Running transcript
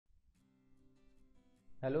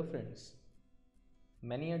Hello friends.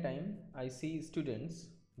 Many a time I see students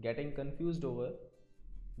getting confused over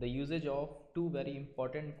the usage of two very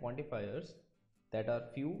important quantifiers that are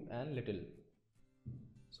few and little.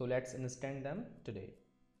 So let's understand them today.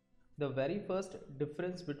 The very first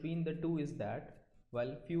difference between the two is that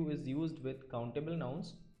while few is used with countable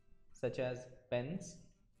nouns such as pens,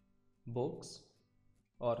 books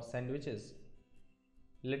or sandwiches,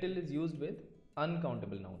 little is used with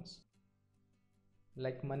uncountable nouns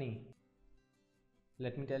like money.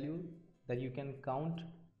 Let me tell you that you can count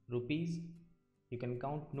rupees, you can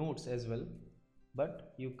count notes as well,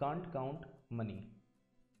 but you can't count money.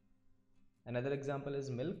 Another example is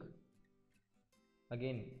milk.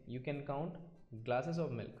 Again, you can count glasses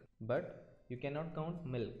of milk, but you cannot count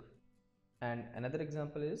milk. And another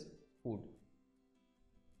example is food.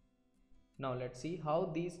 Now let's see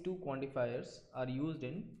how these two quantifiers are used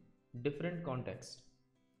in different contexts.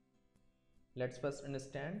 Let's first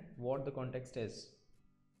understand what the context is.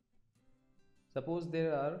 Suppose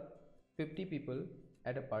there are 50 people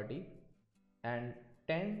at a party and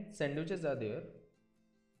 10 sandwiches are there.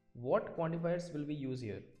 What quantifiers will we use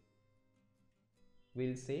here?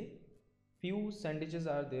 We'll say few sandwiches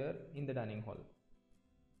are there in the dining hall.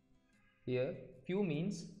 Here few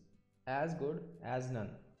means as good as none.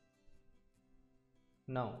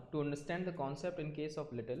 Now to understand the concept in case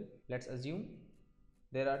of little, let's assume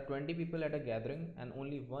there are 20 people at a gathering and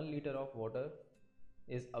only 1 liter of water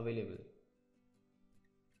is available.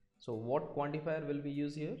 So what quantifier will we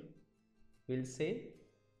use here? We'll say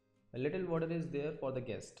a little water is there for the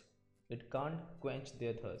guest. It can't quench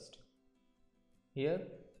their thirst. Here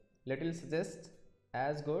little suggests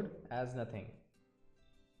as good as nothing.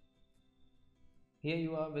 Here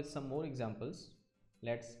you are with some more examples.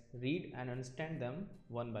 Let's read and understand them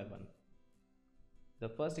one by one. The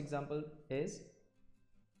first example is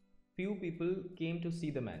few people came to see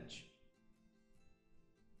the match.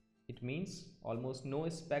 It means almost no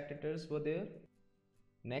spectators were there.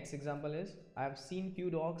 Next example is I have seen few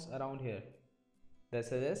dogs around here. That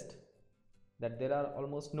suggests that there are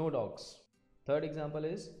almost no dogs. Third example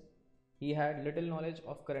is he had little knowledge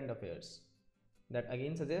of current affairs. That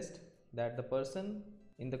again suggests that the person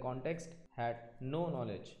in the context had no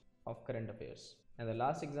knowledge of current affairs. And the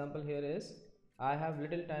last example here is I have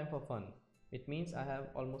little time for fun. It means I have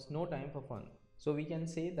almost no time for fun. So we can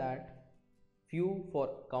say that few for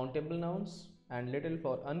countable nouns and little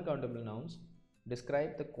for uncountable nouns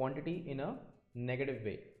describe the quantity in a negative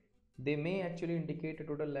way. They may actually indicate a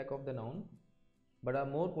total lack of the noun, but are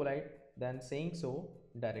more polite than saying so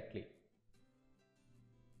directly.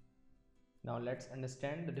 Now let's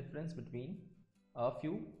understand the difference between a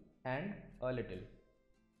few and a little.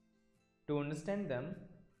 To understand them,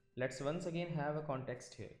 let's once again have a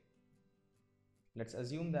context here. Let's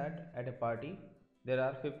assume that at a party there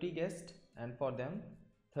are 50 guests and for them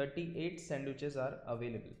 38 sandwiches are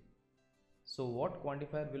available. So what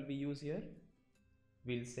quantifier will we use here?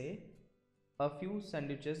 We'll say a few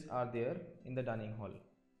sandwiches are there in the dining hall.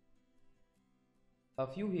 A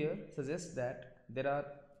few here suggests that there are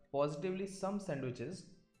positively some sandwiches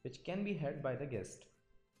which can be had by the guest.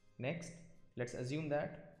 Next, let's assume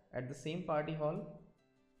that at the same party hall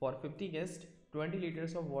for 50 guests 20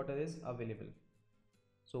 liters of water is available.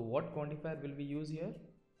 So what quantifier will we use here?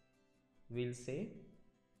 We'll say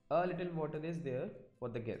a little water is there for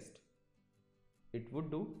the guest. It would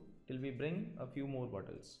do till we bring a few more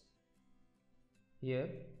bottles. Here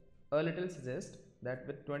a little suggests that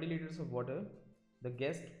with 20 liters of water the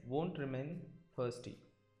guest won't remain thirsty.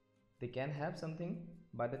 They can have something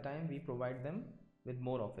by the time we provide them with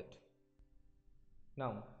more of it.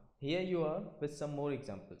 Now here you are with some more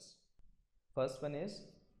examples. First one is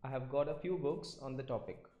I have got a few books on the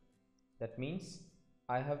topic. That means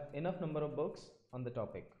I have enough number of books on the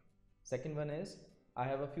topic. Second one is I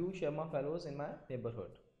have a few Sharma fellows in my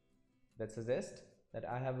neighborhood. That suggests that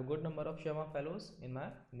I have a good number of Sharma fellows in my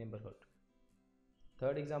neighborhood.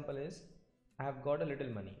 Third example is I have got a little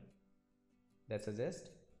money. That suggests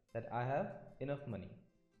that I have enough money.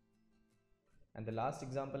 And the last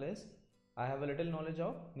example is I have a little knowledge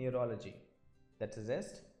of neurology. That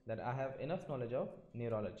suggests that I have enough knowledge of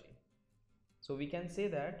neurology. So we can say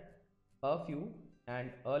that a few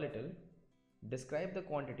and a little describe the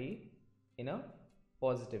quantity in a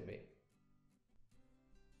positive way.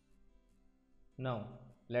 Now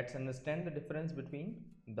let's understand the difference between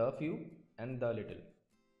the few and the little.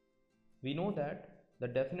 We know that the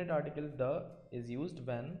definite article the is used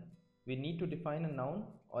when we need to define a noun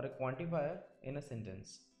or a quantifier in a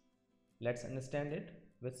sentence. Let's understand it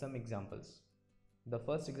with some examples. The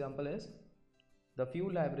first example is the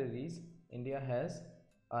few libraries India has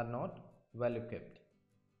are not well equipped.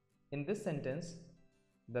 In this sentence,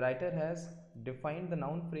 the writer has defined the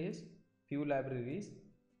noun phrase few libraries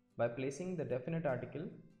by placing the definite article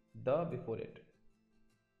the before it.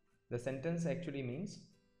 The sentence actually means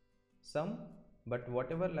some, but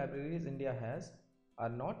whatever libraries India has are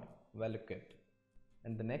not well equipped.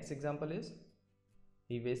 And the next example is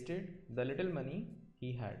he wasted the little money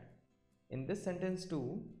he had. In this sentence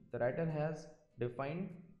too, the writer has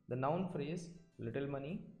defined the noun phrase little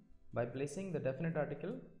money by placing the definite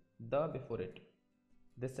article the before it.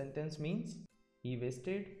 This sentence means he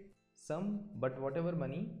wasted some but whatever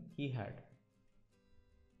money he had.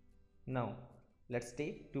 Now, let's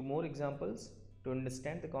take two more examples to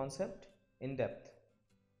understand the concept in depth.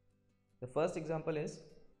 The first example is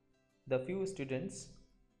the few students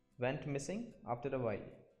went missing after a while.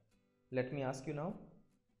 Let me ask you now,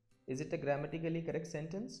 is it a grammatically correct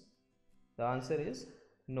sentence? The answer is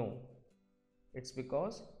no. It's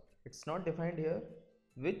because it's not defined here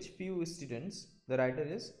which few students the writer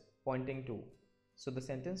is pointing to. So the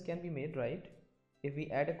sentence can be made right if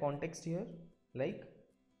we add a context here, like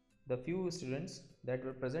the few students that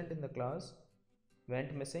were present in the class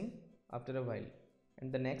went missing after a while.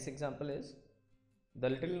 And the next example is the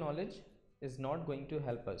little knowledge is not going to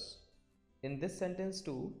help us. In this sentence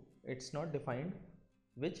too, it's not defined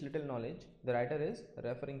which little knowledge the writer is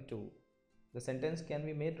referring to. The sentence can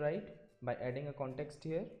be made right by adding a context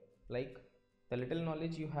here, like the little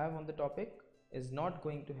knowledge you have on the topic is not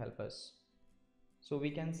going to help us. So we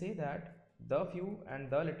can say that the few and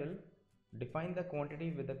the little define the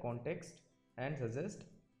quantity with the context and suggest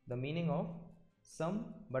the meaning of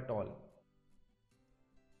some but all.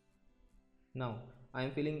 Now, I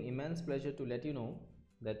am feeling immense pleasure to let you know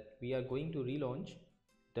that we are going to relaunch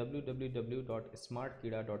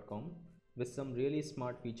www.smartkeeda.com with some really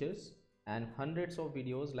smart features and hundreds of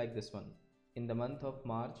videos like this one in the month of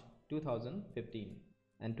March 2015.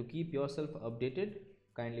 And to keep yourself updated,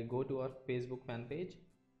 kindly go to our Facebook fan page,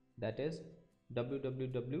 that is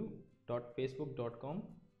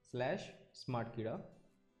www.facebook.com/smartkeeda,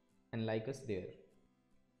 and like us there.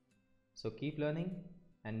 So keep learning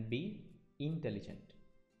and be intelligent.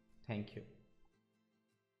 Thank you.